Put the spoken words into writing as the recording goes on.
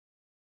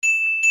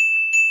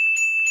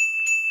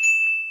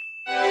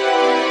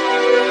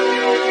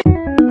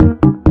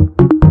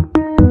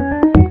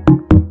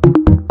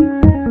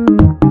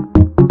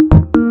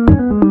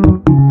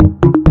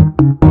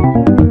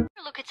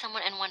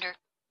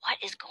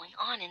going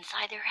on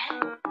inside their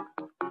head.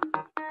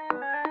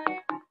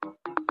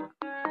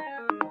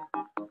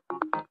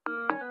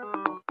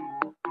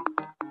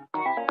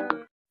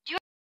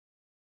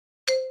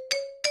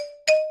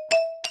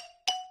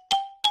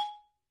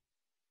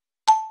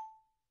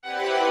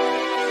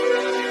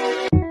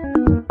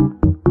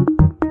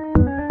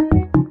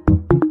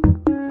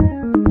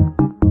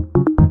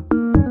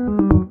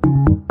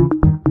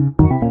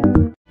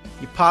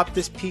 You pop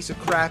this piece of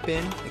crap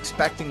in,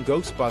 expecting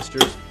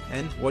Ghostbusters,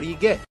 and what do you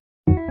get?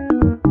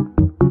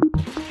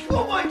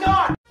 Oh my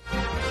God!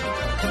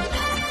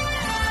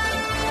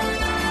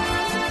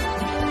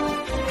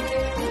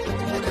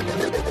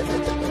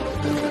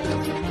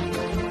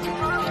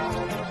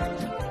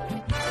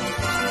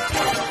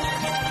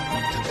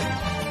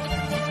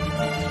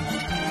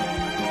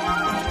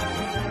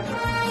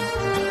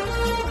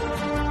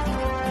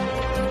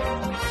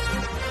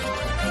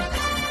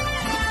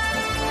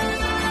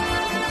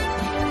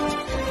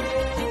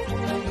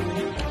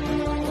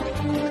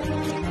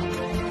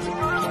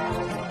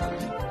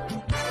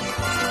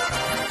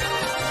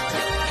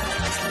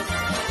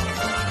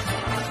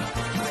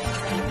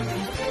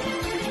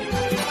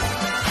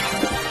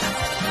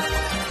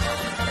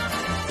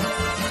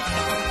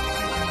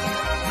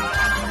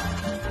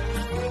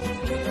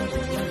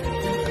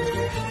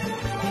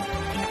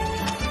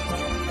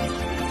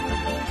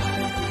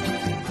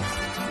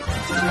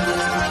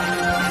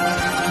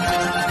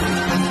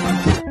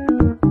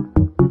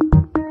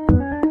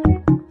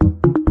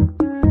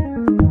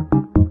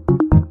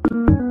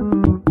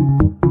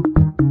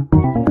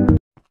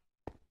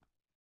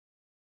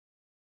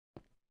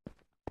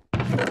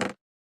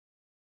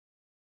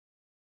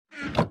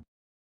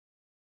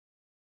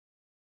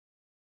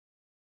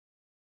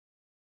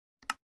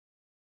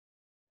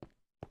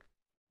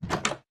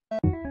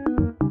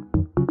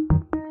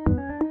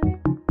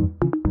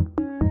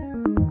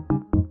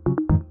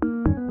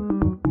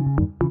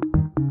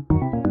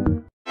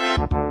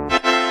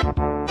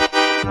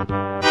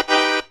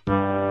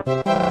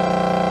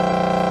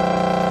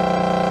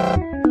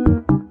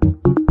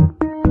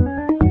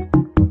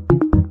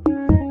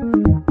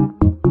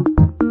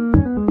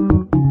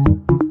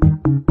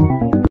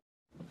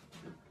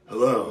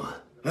 Hello.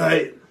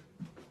 Hi.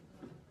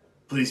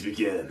 Please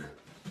begin.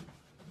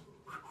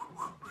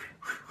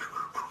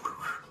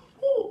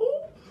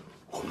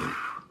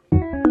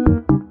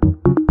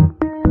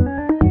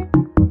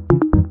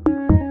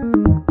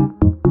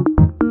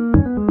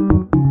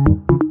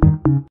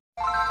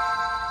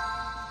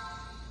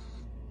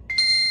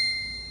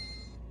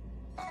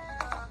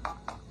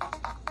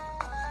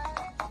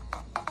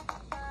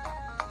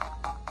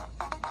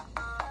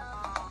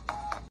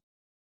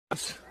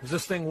 Does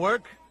this thing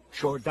work?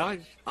 Sure does.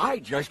 I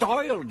just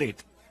oiled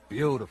it.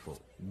 Beautiful.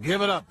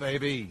 Give it up,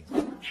 baby.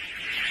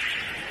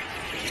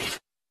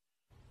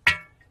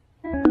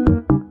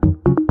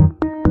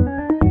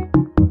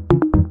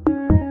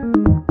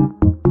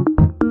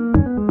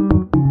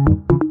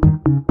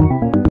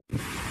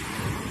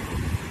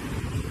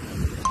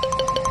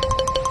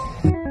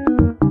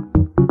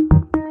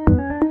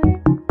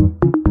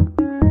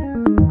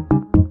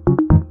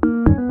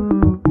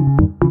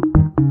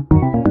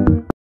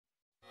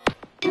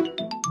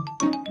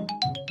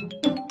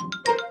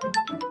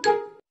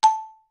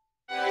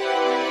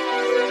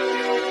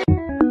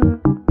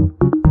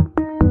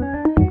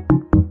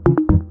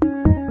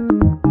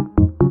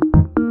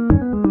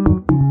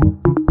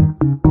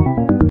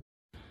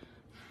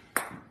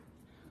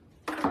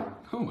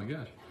 Oh my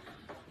gosh.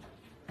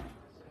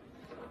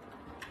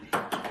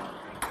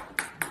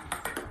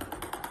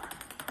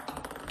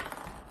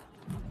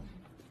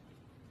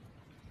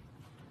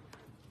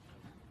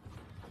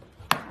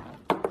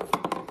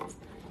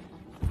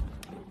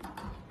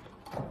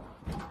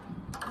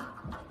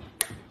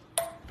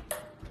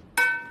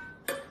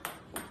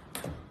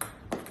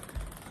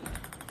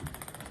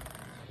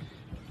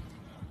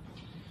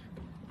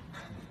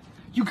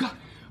 You got,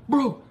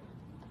 bro.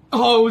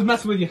 Oh, I was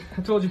messing with you.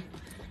 I told you.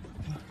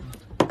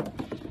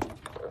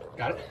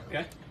 Got it?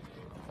 Okay.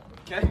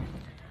 Okay.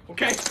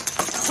 Okay.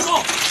 Come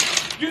on.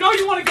 You know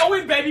you want to go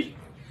in, baby.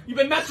 You've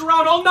been messing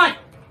around all night.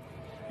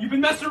 You've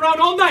been messing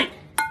around all night.